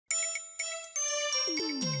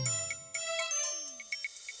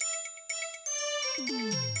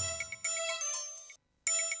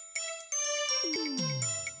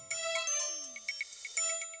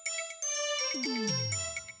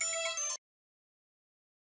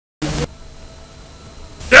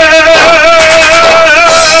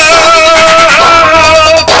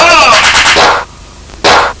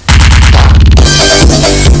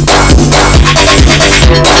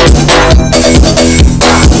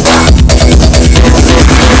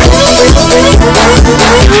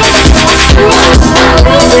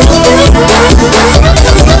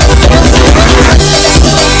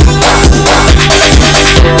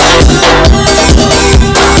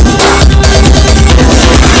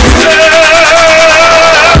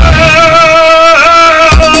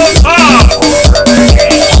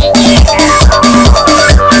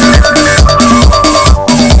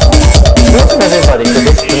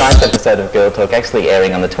Actually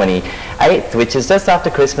airing on the 28th, which is just after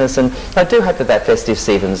Christmas, and I do hope that that festive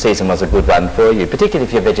season was a good one for you, particularly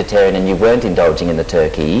if you're vegetarian and you weren't indulging in the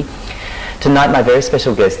turkey. Tonight my very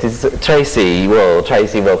special guest is Tracey. Well,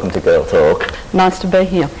 Tracey, welcome to Girl Talk. Nice to be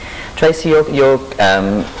here. Tracey, your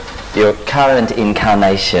current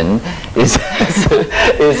incarnation is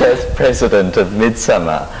as president of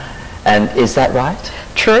Midsumma, and is that right?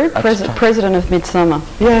 True, president of Midsumma.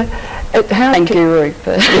 Yeah. And guru.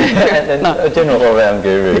 And no. A general all-round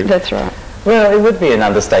guru. That's right. Well, it would be an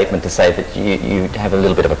understatement to say that you have a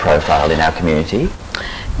little bit of a profile in our community.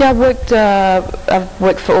 Yeah, I've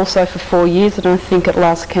worked also for 4 years, and I think at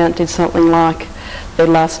last count did something like the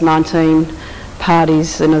last 19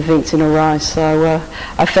 parties and events in a row. So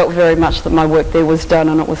I felt very much that my work there was done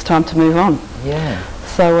and it was time to move on. Yeah.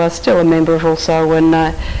 So still a member of also,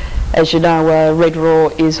 and as you know, Red Raw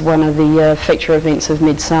is one of the feature events of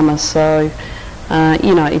Midsumma, so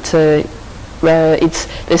you know,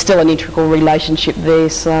 there's still an integral relationship there.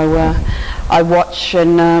 So I watch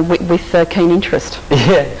and with keen interest.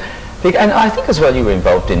 Yeah, and I think as well you were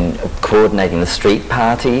involved in coordinating the street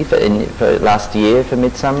party for last year for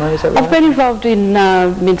Midsumma. Is that right? I've been involved in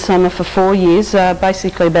Midsumma for 4 years.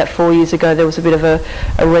 Basically, about 4 years ago, there was a bit of a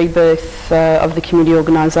rebirth of the community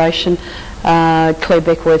organisation. Claire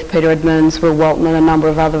Beckworth, Peter Edmonds, Will Walton and a number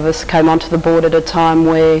of other of us came onto the board at a time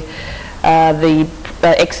where the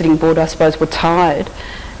exiting board, I suppose, were tired.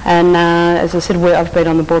 And as I said, I've been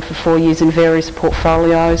on the board for 4 years in various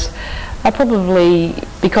portfolios. I probably,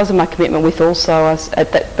 because of my commitment with also,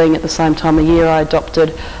 being at the same time of year, I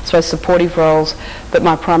adopted, I suppose, supportive roles, but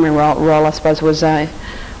my primary role, I suppose, was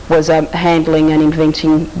handling and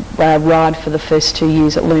inventing Ride for the first 2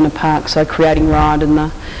 years at Luna Park, so creating Ride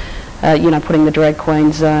and you know, putting the drag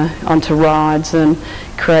queens onto rides and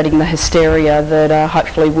creating the hysteria that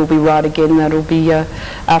hopefully will be right again. That'll be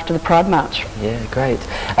after the Pride March. Yeah, great.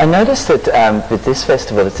 I noticed that with this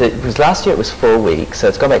festival, because last year it was 4 weeks, so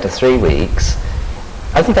it's gone back to 3 weeks.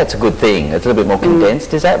 I think that's a good thing. It's a little bit more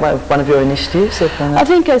condensed. Is that one of your initiatives? I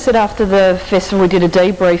think I said after the festival we did a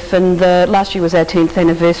debrief, and last year was our 10th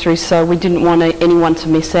anniversary, so we didn't want anyone to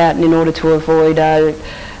miss out, and in order to avoid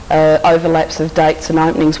overlaps of dates and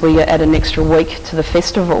openings, we add an extra week to the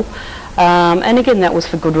festival. And again, that was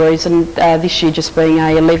for good reason. This year just being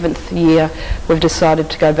our 11th year, we've decided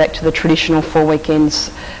to go back to the traditional 4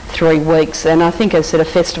 weekends, 3 weeks. And I think, as I said, a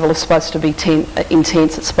festival is supposed to be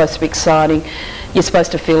intense, it's supposed to be exciting. You're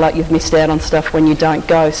supposed to feel like you've missed out on stuff when you don't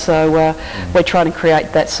go. So we're trying to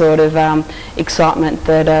create that sort of excitement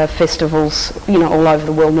that festivals, you know, all over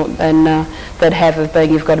the world and that have of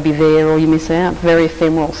being you've got to be there or you miss out. Very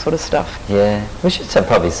ephemeral sort of stuff. Yeah, we should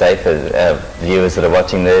probably say for viewers that are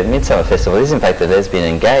watching, the Midsumma Festival is in fact a lesbian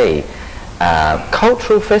and gay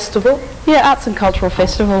cultural festival. Yeah, Arts and Cultural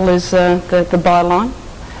Festival is the byline.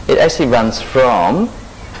 It actually runs from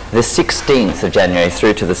the 16th of January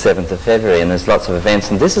through to the 7th of February, and there's lots of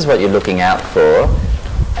events, and this is what you're looking out for,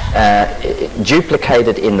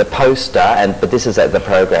 duplicated in the poster, but this is at the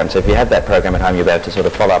program, so if you have that program at home you'll be able to sort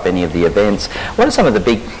of follow up any of the events. What are some of the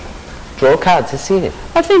big draw cards this year?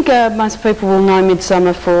 I think most people will know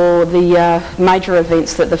Midsumma for the major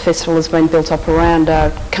events that the festival has been built up around.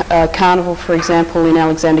 Carnival, for example, in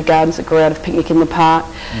Alexander Gardens that grew out of Picnic in the Park.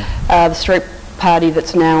 The street party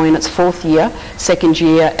that's now in its 4th year, 2nd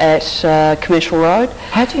year at Commercial Road.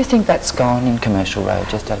 How do you think that's gone in Commercial Road,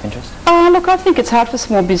 just out of interest? Look, I think it's hard for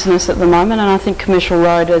small business at the moment, and I think Commercial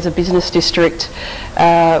Road as a business district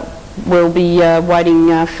will be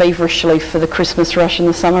waiting feverishly for the Christmas rush and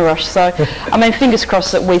the summer rush. So, I mean, fingers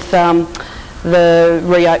crossed that with the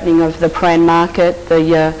reopening of the Pran market,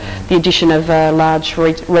 the addition of large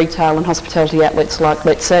retail and hospitality outlets like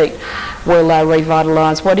Let's Eat will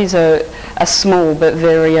revitalise what is a small but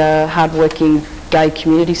very hard-working gay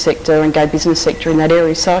community sector and gay business sector in that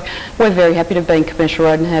area. So we're very happy to be in Commercial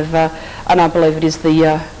Road and have, and I believe it is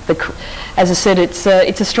as I said, it's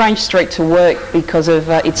a strange street to work because of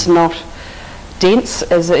it's not dense,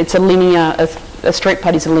 as it's a linear. A street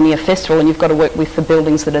party is a linear festival, and you've got to work with the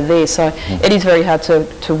buildings that are there. So it is very hard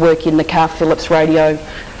to work in the Car Phillips radio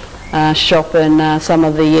shop and some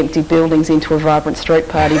of the empty buildings into a vibrant street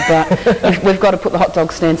party, but we've got to put the hot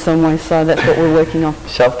dog stand somewhere, so that's what we're working on.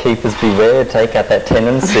 Shopkeepers beware, take out that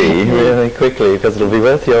tenancy really quickly, because it'll be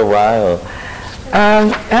worth your while.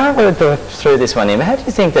 How would go through this one, Emma? How do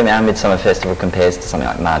you think that our Midsumma Festival compares to something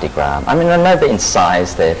like Mardi Gras? I mean, I know that in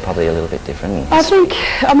size they're probably a little bit different.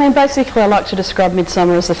 I mean, basically I like to describe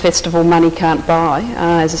Midsumma as a festival money can't buy.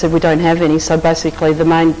 As I said, we don't have any, so basically the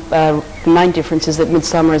main difference is that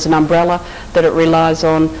Midsumma is an umbrella, that it relies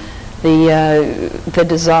on the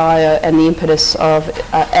desire and the impetus of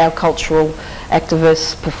our cultural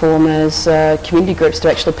activists, performers, community groups to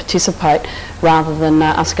actually participate, rather than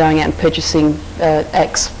us going out and purchasing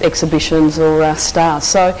exhibitions or stars.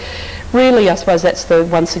 So really, I suppose that's the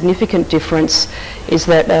one significant difference, is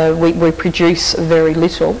that we produce very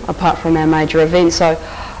little apart from our major events. So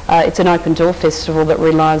it's an open door festival that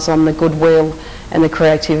relies on the goodwill and the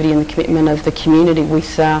creativity and the commitment of the community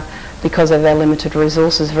with because of our limited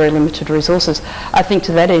resources, very limited resources. I think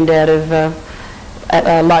to that end, out of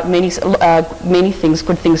like many things,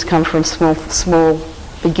 good things come from small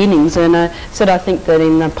beginnings, and so I think that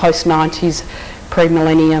in the post-90s,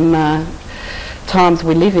 pre-millennium times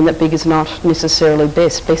we live in, that big is not necessarily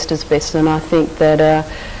best, best is best, and I think that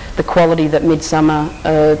the quality that the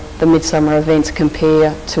Midsumma events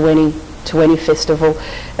compare to any festival.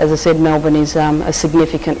 As I said, Melbourne is a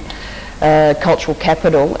significant cultural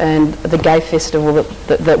capital, and the gay festival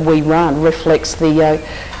that we run reflects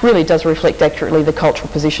really does reflect accurately the cultural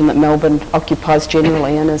position that Melbourne occupies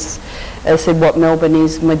generally. And as I said, what Melbourne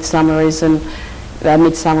is, Midsumma is, and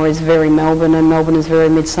Midsumma is very Melbourne, and Melbourne is very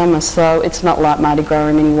Midsumma. So it's not like Mardi Gras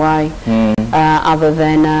in any way, other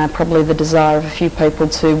than probably the desire of a few people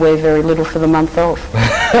to wear very little for the month off.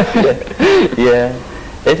 Yeah.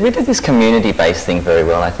 We did this community-based thing very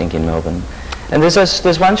well, I think, in Melbourne. And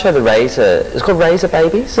there's one show, the Razor. It's called Razor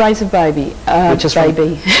Babies. Razor Baby. Which is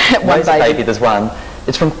Baby. One Razor Baby. There's one.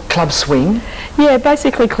 It's from Club Swing. Yeah,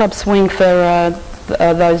 basically Club Swing, for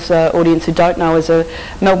those audience who don't know, is a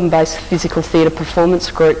Melbourne-based physical theatre performance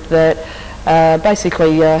group that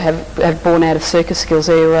basically have born out of circus skills.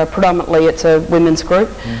 They're predominantly, it's a women's group,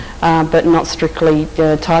 but not strictly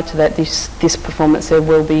tied to that. This performance, there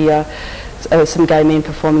will be some gay men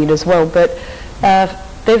performing it as well. But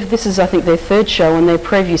this is, I think, their third show, and their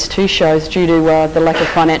previous two shows, due to the lack of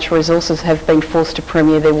financial resources, have been forced to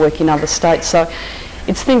premiere their work in other states. So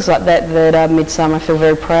it's things like that Midsumma I feel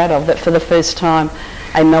very proud of, that for the first time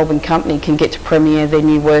a Melbourne company can get to premiere their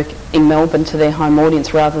new work in Melbourne to their home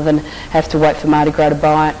audience, rather than have to wait for Mardi Gras to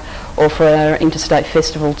buy it, or for our interstate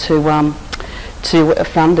festival to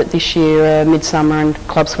fund it. This year Midsumma and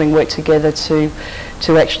Club Swing worked together to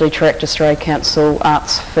actually attract Australia Council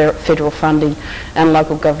Arts federal funding and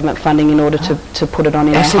local government funding in order to put it on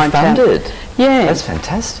in our hometown. Funded? Yeah. That's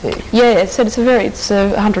fantastic. Yeah, it's a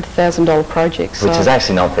 $100,000 project. So. Which is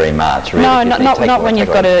actually not very much, really. No, not when you've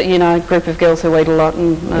got a group of girls who eat a lot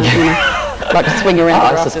and like to swing around.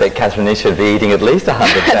 I suspect Catherine Ish should be eating at least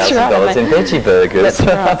 $100,000 in veggie burgers. That's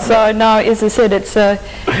right. So no, as I said, it's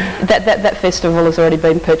that festival has already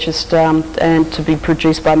been purchased and to be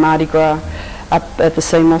produced by Mardi Gras up at the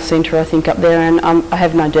Seymour Centre, I think, up there, and I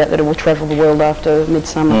have no doubt that it will travel the world after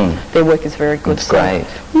Midsumma. Their work is very good. That's great.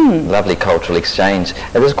 Lovely cultural exchange.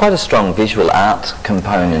 There's quite a strong visual art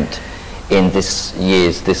component in this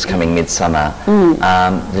coming Midsumma.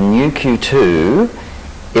 The new Q2,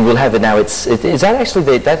 it will have it now. Is that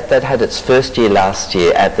actually that had its first year last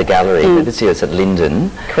year at the gallery, but this year it's at Linden.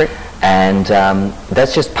 Correct. And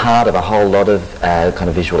that's just part of a whole lot of kind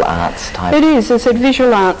of visual arts type. It is. As I said,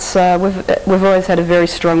 visual arts. We've always had a very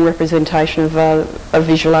strong representation of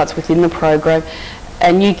visual arts within the program,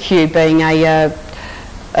 and UQ being a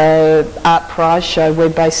art prize show where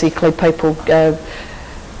basically people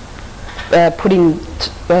put in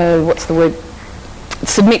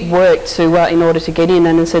submit work to in order to get in,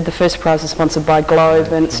 and as I said, the first prize is sponsored by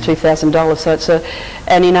Globe, and it's $2,000. So it's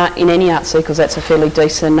and in any art circles, that's a fairly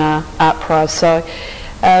decent art prize. So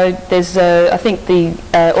there's I think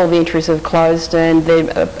all the entries have closed, and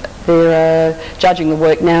they're judging the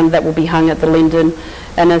work now, and that will be hung at the Linden.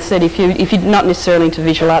 And as I said, if you're not necessarily into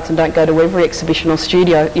visual arts and don't go to every exhibition or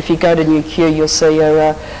studio, if you go to New Q, you'll see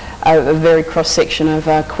a very cross section of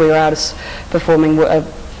queer artists performing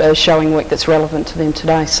showing work that's relevant to them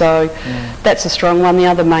today. So that's a strong one. The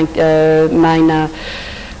other main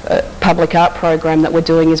public art program that we're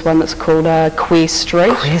doing is one that's called Queer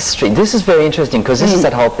Street. Queer Street. This is very interesting because this is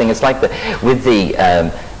that whole thing. It's like with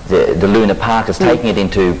the Luna Park, it's taking it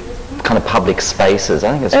into kind of public spaces.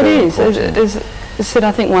 I think it's very important. As I said,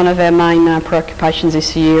 I think one of our main preoccupations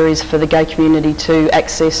this year is for the gay community to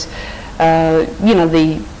access,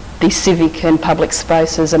 the civic and public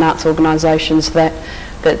spaces and arts organisations that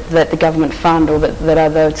the government fund or that are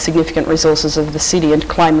the significant resources of the city, and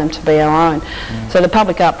claim them to be our own. So the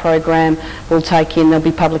public art program will take in, there'll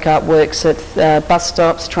be public art works at bus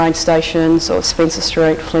stops, train stations, or Spencer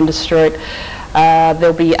Street, Flinders Street.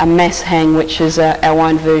 There'll be a mass hang, which is our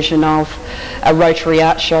own version of a Rotary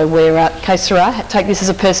art show where Kaye Sera, take this as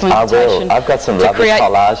a personal invitation. I will. I've got some lovely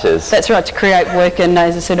collages. That's right, to create work, and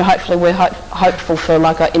as I said, hopefully we're hopeful for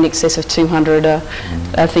like in excess of 200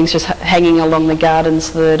 things just hanging along the gardens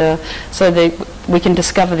so that we can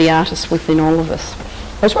discover the artists within all of us.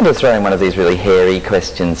 I just want to throw in one of these really hairy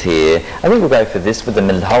questions here. I think we'll go for this with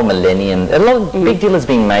the whole millennium. A lot of big deal is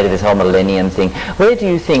being made of this whole millennium thing. Where do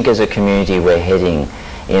you think as a community we're heading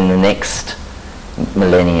in the next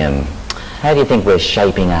millennium? How do you think we're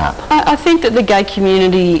shaping up? I think that the gay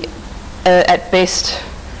community at best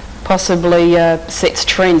possibly sets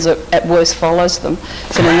trends, at worst follows them.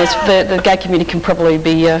 So the gay community can probably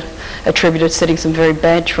be attributed to setting some very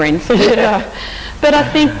bad trends. But I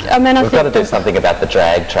think, we've got to do something about the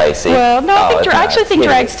drag, Tracey. Well, no, I actually think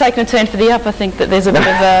drag's taken a turn for the up. I think that there's a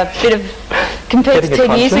bit of compared to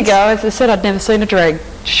 10 years ago, as I said, I'd never seen a drag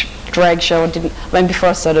show. Before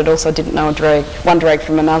I started also, I didn't know one drag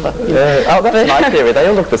from another. Yeah. Oh, that's my theory. They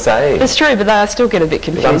all look the same. It's true, but I still get a bit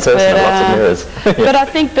confused. One person and lots of mirrors. But I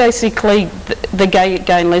think basically the gay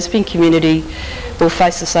and lesbian community will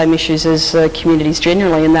face the same issues as communities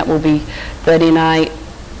generally, and that will be that in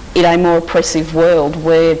a more oppressive world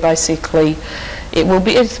where basically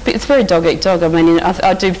it's very dog eat dog. I mean,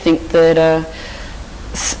 I do think that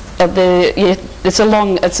it's a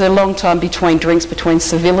long time between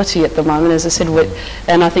civility at the moment, as I said,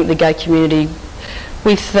 and I think the gay community,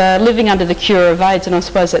 with living under the cure of AIDS, and I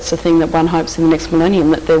suppose that's the thing that one hopes in the next millennium,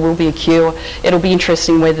 that there will be a cure. It'll be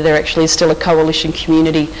interesting whether there actually is still a coalition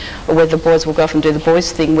community, or whether the boys will go off and do the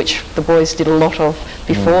boys thing, which the boys did a lot of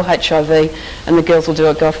before HIV, and the girls will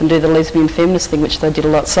go off and do the lesbian feminist thing, which they did a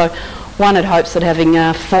lot. So one had hopes that having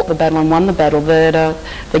fought the battle and won the battle, that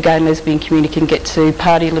the gay and lesbian community can get to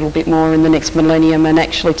party a little bit more in the next millennium and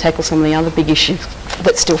actually tackle some of the other big issues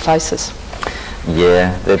that still face us.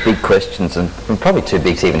 Yeah, they're big questions, and probably too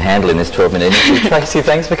big to even handle in this 12-minute interview. Tracey,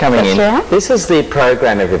 thanks for coming in. Right. This is the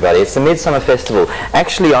program, everybody. It's the Midsumma Festival,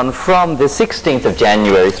 actually on from the 16th of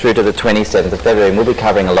January through to the 27th of February, and we'll be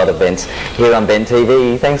covering a lot of events here on Ben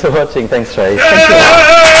TV. Thanks for watching. Thanks, Tracey.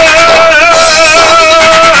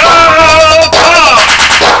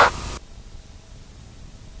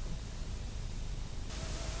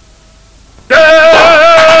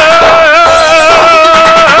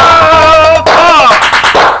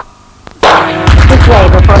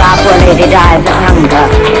 Dies of hunger.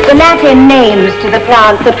 The Latin names to the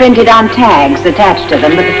plants are printed on tags attached to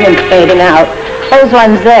them, but the print's fading out. Those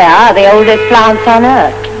ones there are the oldest plants on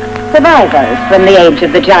Earth. Survivors from the age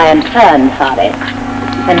of the giant fern forest.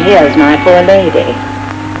 And here's my poor lady.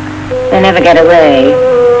 They never get away.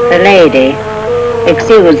 The lady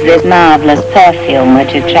exudes this marvelous perfume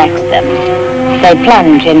which attracts them. They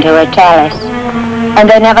plunge into a chalice, and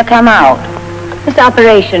they never come out. This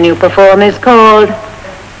operation you perform is called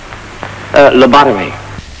lobotomy.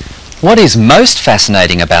 What is most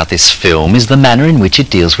fascinating about this film is the manner in which it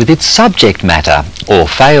deals with its subject matter, or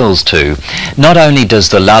fails to. Not only does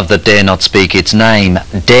the love that dare not speak its name,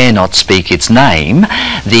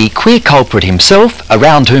 the queer culprit himself,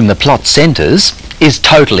 around whom the plot centres, is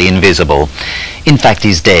totally invisible. In fact,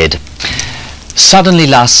 he's dead. Suddenly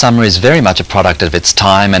Last Summer is very much a product of its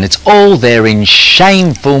time, and it's all there in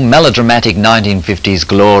shameful, melodramatic 1950s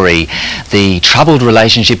glory. The troubled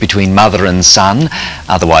relationship between mother and son,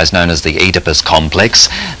 otherwise known as the Oedipus complex,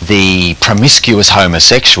 the promiscuous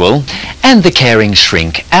homosexual, and the caring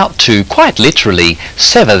shrink, out to, quite literally,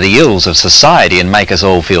 sever the ills of society and make us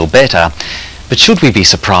all feel better. But should we be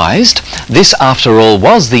surprised? This, after all,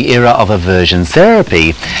 was the era of aversion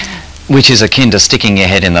therapy, which is akin to sticking your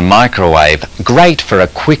head in the microwave. Great for a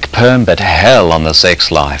quick perm, but hell on the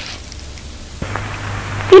sex life.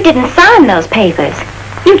 You didn't sign those papers.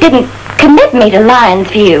 You didn't commit me to Lion's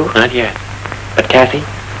View. Not yet. But Kathy,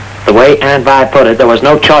 the way Aunt Vi put it, there was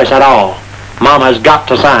no choice at all. Mama's got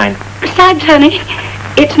to sign. Besides, honey,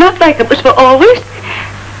 it's not like it was for always.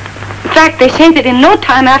 In fact, they say that in no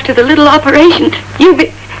time after the little operation, you'll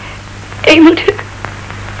be able to...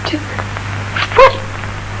 What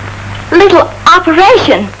little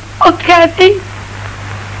operation? Oh, Kathy.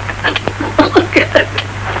 Look at it.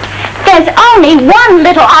 There's only one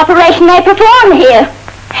little operation they perform here.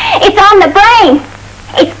 It's on the brain.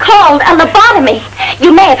 It's called a lobotomy.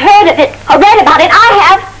 You may have heard of it or read about it. I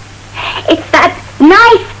have. It's that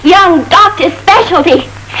nice young doctor's specialty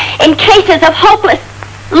in cases of hopeless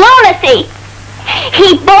lunacy.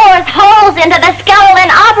 He bores holes into the skull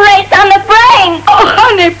and operates on the brain. Oh,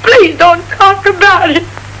 honey, please don't talk about it.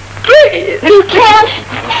 Please. You can't.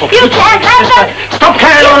 You can't have that. Stop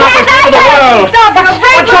carrying on like this for the world. Stop.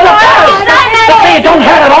 What's all about? Hey, don't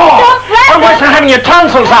hurt at all. I'm worse than having your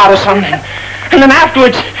tonsils out or something. And then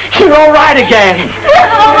afterwards, you're all right again.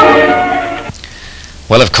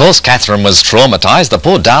 Well, of course, Catherine was traumatised. The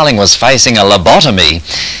poor darling was facing a lobotomy.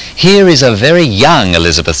 Here is a very young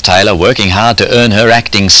Elizabeth Taylor working hard to earn her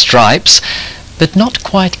acting stripes, but not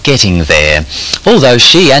quite getting there. Although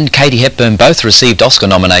she and Katie Hepburn both received Oscar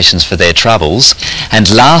nominations for their troubles. And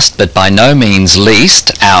last but by no means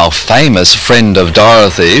least, our famous friend of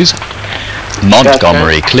Dorothy's,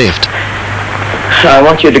 Montgomery Clift. I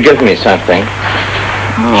want you to give me something.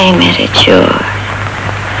 Name it, it's yours.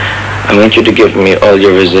 I want you to give me all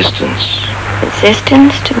your resistance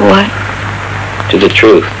Resistance to what? to the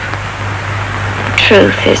truth.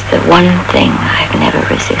 Truth is the one thing I've never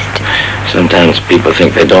resisted. Sometimes people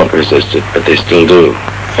think they don't resist it, but they still do.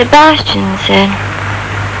 Sebastian said,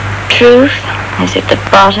 truth is at the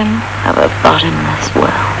bottom of a bottomless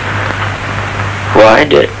well. Why,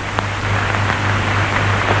 Dick?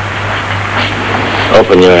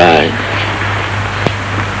 Open your eyes.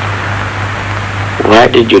 Why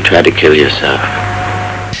did you try to kill yourself?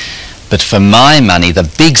 But for my money, the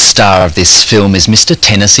big star of this film is Mr.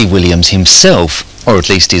 Tennessee Williams himself, or at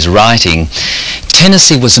least his writing.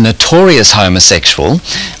 Tennessee was a notorious homosexual,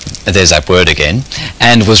 there's that word again,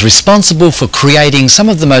 and was responsible for creating some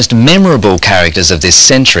of the most memorable characters of this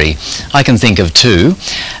century. I can think of two.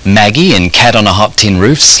 Maggie in Cat on a Hot Tin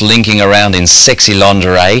Roof, slinking around in sexy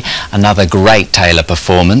lingerie, another great Taylor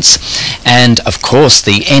performance. And, of course,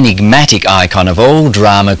 the enigmatic icon of all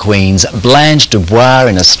drama queens, Blanche Dubois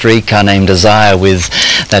in A Streetcar Named Desire, with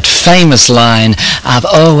that famous line, "I've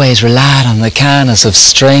always relied on the kindness of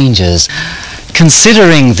strangers."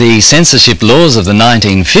 Considering the censorship laws of the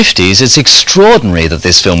 1950s, it's extraordinary that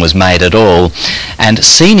this film was made at all. And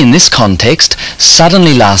seen in this context,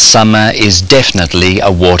 Suddenly Last Summer is definitely a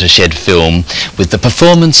watershed film, with the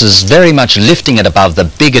performances very much lifting it above the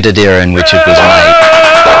bigoted era in which it was made.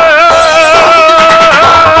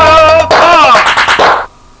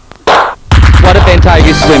 What event are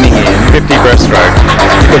you swimming in? 50 breaststroke.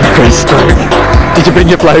 Breaststroke. Did you bring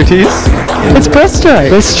your floaties? It's breaststroke.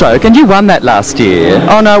 Breaststroke, and you won that last year.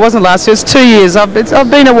 Oh no, it wasn't last year, it's 2 years. I've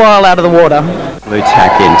been a while out of the water. Blue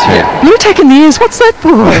tack into. Yeah. Blue tack in the ears, what's that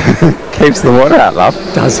for? Keeps the water out, love.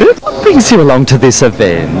 Does it? What brings you along to this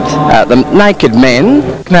event? The naked men.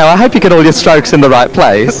 Now, I hope you get all your strokes in the right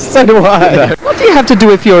place. So do I. What do you have to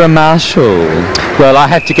do if you're a marshal? Well, I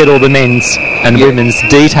have to get all the men's and women's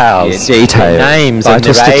details. Yeah, details. Their names vital and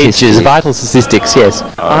their statistics. ages. Vital statistics, yes.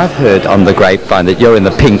 I've heard on the grapevine that you're in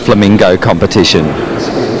the pink flamingo competition.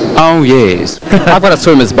 Oh, yes. I've got a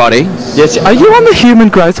swimmer's body. Yes. Are you on the human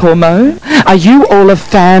growth hormone? Are you all a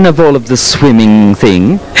fan of all of the swimming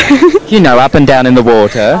thing? You know, up and down in the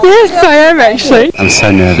water. Yes, I am actually. I'm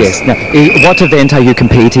so nervous. Yes. Now, what event are you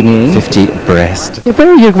competing in? 50 breast. Yeah,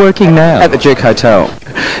 where are you working now? At the Duke Hotel.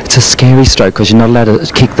 It's a scary stroke because you're not allowed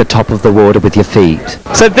to kick the top of the water with your feet.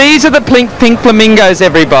 So these are the pink flamingos,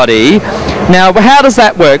 everybody. Now, how does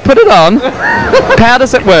that work? Put it on. How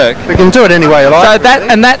does it work? We can do it any way you like. So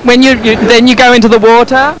that when then you go into the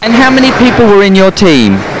water. And how many people were in your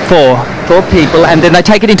team? 4 people, and then they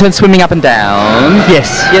take it into and swimming up and down. Yes.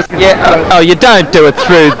 Yes. Yeah. Oh, you don't do it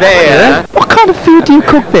through there. What kind of food do you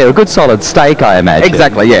cook there? A good solid steak, I imagine.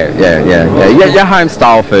 Exactly, yeah. Your home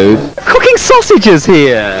style food. Cooking sausages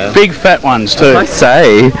here. Big fat ones too. I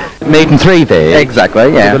say. Meat and 3 there.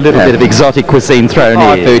 Exactly, yeah. With a little bit of exotic cuisine thrown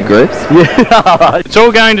in. Food groups. Yeah. It's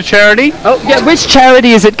all going to charity. Oh, yeah. Which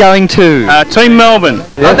charity is it going to? Team Melbourne.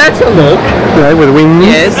 Yeah. Oh, that's a look. Yeah, with wings.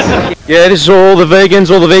 Yes. Yeah, this is all the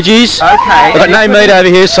vegans, all the veggies. Okay. I've got no meat over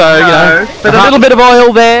here, so, you know. But a little bit of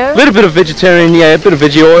oil there. A little bit of vegetarian, yeah, a bit of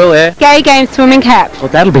veggie oil there. Gay Game swimming cap. Well,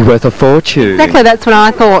 that'll be worth a fortune. Exactly, that's what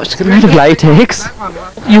I thought. Is it made of latex?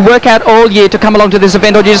 You work out all year to come along to this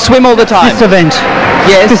event, or do you just swim all the time? This event.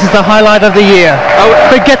 Yes. This is the highlight of the year. Oh,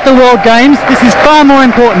 forget the World Games. This is far more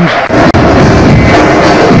important.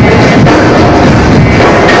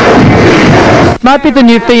 Might be the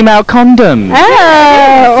new female condom.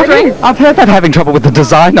 Oh! I've heard that having trouble with the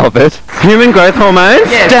design of it. Human growth hormones?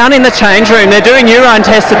 Yes. Down in the change room, they're doing urine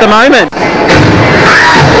tests at the moment.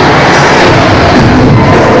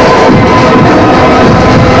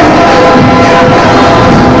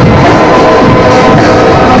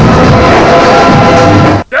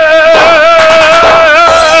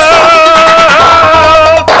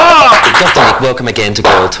 Welcome again to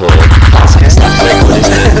Girl Talk. Same stuff record,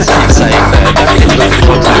 isn't it? Keep saying that. Don't forget to look at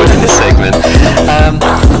what we're doing in this segment.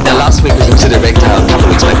 Now last week we looked at a couple of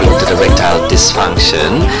weeks back we looked at erectile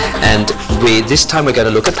dysfunction, and this time we're going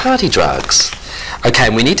to look at party drugs. Okay,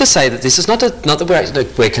 and we need to say that this is not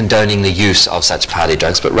that we're condoning the use of such party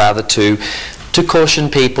drugs, but rather to caution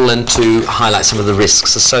people and to highlight some of the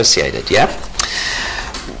risks associated, yeah?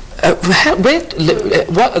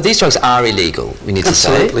 These drugs are illegal, we need to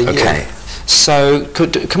say. Absolutely, okay. Yeah. So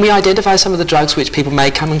can we identify some of the drugs which people may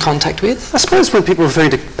come in contact with? I suppose when people are referring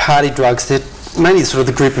to party drugs, they're mainly sort of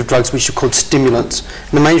the group of drugs which are called stimulants.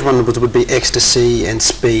 And the main one would be ecstasy and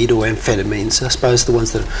speed or amphetamines. I suppose the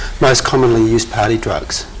ones that are most commonly used party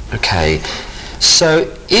drugs. Okay.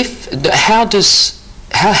 So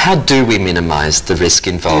how do we minimise the risk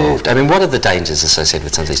involved? Yeah. I mean, what are the dangers associated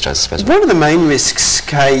with some of these drugs, I suppose? One of the main risks,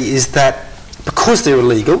 Kaye, is that because they're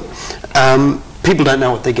illegal, people don't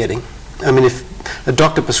know what they're getting. I mean, if a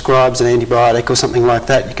doctor prescribes an antibiotic or something like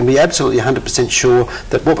that, you can be absolutely 100% sure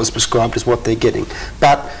that what was prescribed is what they're getting.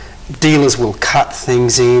 But dealers will cut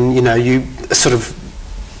things in, you know, you sort of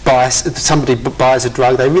if somebody buys a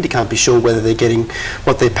drug, they really can't be sure whether they're getting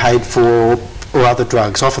what they're paid for or other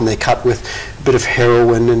drugs. Often they're cut with a bit of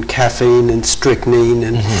heroin and caffeine and strychnine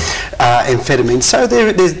and amphetamine. So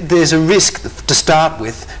there's a risk to start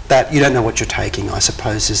with that you don't know what you're taking, I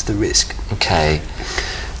suppose, is the risk. Okay.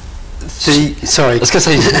 Sorry. I was going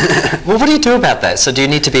to say, well, what do you do about that? So do you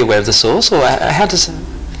need to be aware of the source, or how does...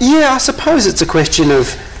 Yeah, I suppose it's a question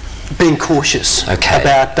of being cautious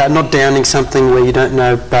about not downing something where you don't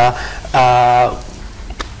know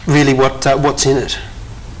really what's in it.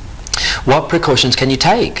 What precautions can you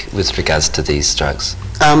take with regards to these drugs?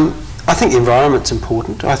 I think the environment's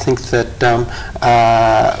important. I think that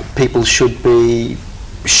people should be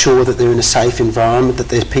sure that they're in a safe environment, that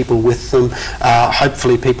there's people with them,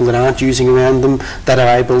 hopefully people that aren't using around them, that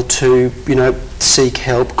are able to, you know, seek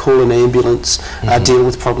help, call an ambulance, deal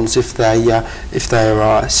with problems if they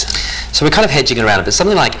arise. So we're kind of hedging around it, but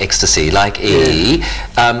something like ecstasy, like E,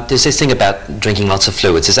 there's this thing about drinking lots of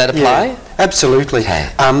fluids. Does that apply? Yeah, absolutely. Okay.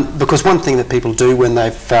 Because one thing that people do when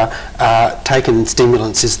they've taken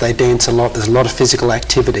stimulants is they dance a lot. There's a lot of physical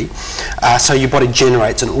activity. So your body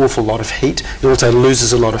generates an awful lot of heat. It also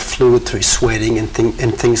loses a lot of fluid through sweating and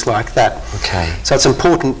things like that. Okay. So it's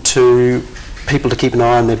important to people to keep an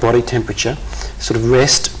eye on their body temperature, sort of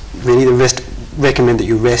rest. Really, recommend that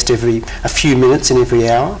you rest a few minutes in every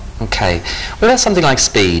hour. Okay. What about something like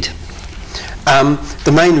speed?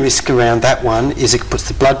 The main risk around that one is it puts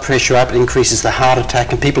the blood pressure up, it increases the heart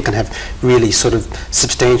attack, and people can have really sort of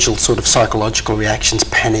substantial sort of psychological reactions,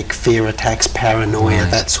 panic, fear attacks, paranoia,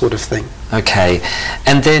 that sort of thing. Okay.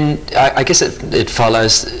 And then I guess it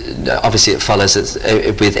follows, obviously it follows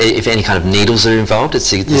with if any kind of needles are involved,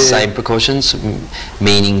 it's the same precautions,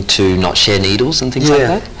 meaning to not share needles and things like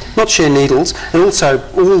that? Not share needles, and also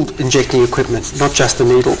all injecting equipment, not just the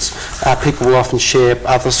needles. People will often share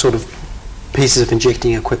other sort of pieces of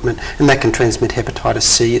injecting equipment, and that can transmit hepatitis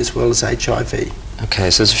C as well as HIV.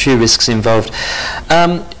 Okay, so there's a few risks involved.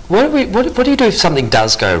 What do you do if something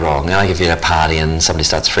does go wrong? Like if you're at a party and somebody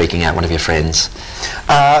starts freaking out, one of your friends?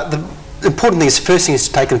 The important thing is, the first thing is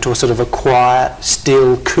to take them to a sort of a quiet,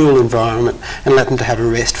 still, cool environment and let them to have a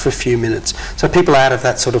rest for a few minutes. So people out of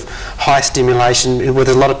that sort of high stimulation, where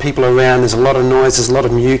there's a lot of people around, there's a lot of noise, there's a lot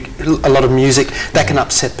of music, that can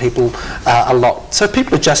upset people a lot. So if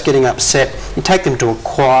people are just getting upset, you take them to a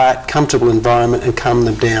quiet, comfortable environment and calm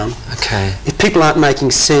them down. Okay. If people aren't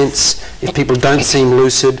making sense, if people don't seem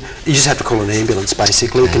lucid, you just have to call an ambulance,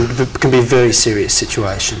 basically. It can be a very serious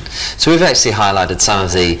situation. So we've actually highlighted some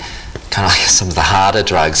of the some of the harder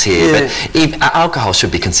drugs here, but alcohol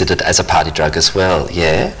should be considered as a party drug as well,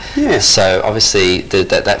 yeah? So obviously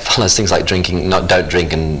that follows things like drinking, don't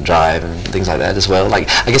drink and drive and things like that as well, like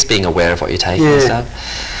I guess being aware of what you're taking and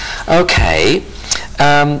stuff. Okay.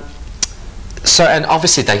 So, and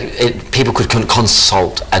obviously people could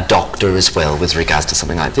consult a doctor as well with regards to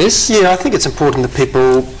something like this. Yeah, I think it's important that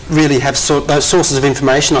people really have those sources of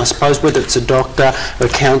information, I suppose, whether it's a doctor or a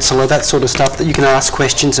counsellor, that sort of stuff, that you can ask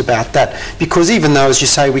questions about that. Because even though, as you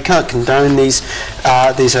say, we can't condone these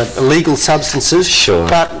are illegal substances,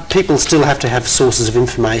 but people still have to have sources of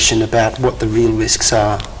information about what the real risks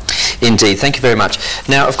are. Indeed, thank you very much.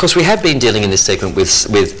 Now, of course, we have been dealing in this segment with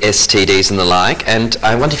STDs and the like, and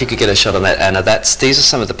I wonder if you could get a shot on that, Anna. These are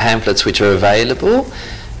some of the pamphlets which are available,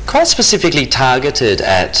 quite specifically targeted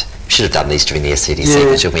at, should have done these during the STD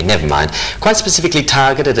segment, shouldn't we? Never mind. Quite specifically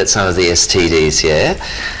targeted at some of the STDs, yeah?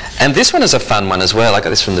 And this one is a fun one as well. I got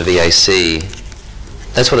this from the VAC.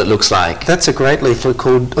 That's what it looks like. That's a great leaflet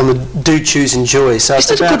called on the Do Choose Enjoy. So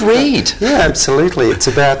it's a good read. Yeah, absolutely. It's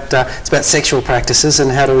about sexual practices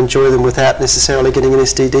and how to enjoy them without necessarily getting an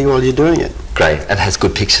STD while you're doing it. Great. It has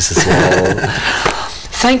good pictures as well.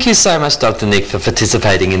 Thank you so much, Dr. Nick, for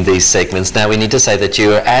participating in these segments. Now, we need to say that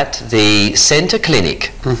you are at the Centre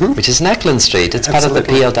Clinic, which is in Ackland Street. It's part of the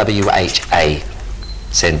PLWHA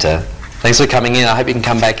Centre. Thanks for coming in. I hope you can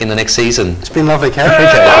come back in the next season. It's been lovely, Kaye.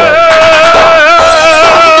 Okay.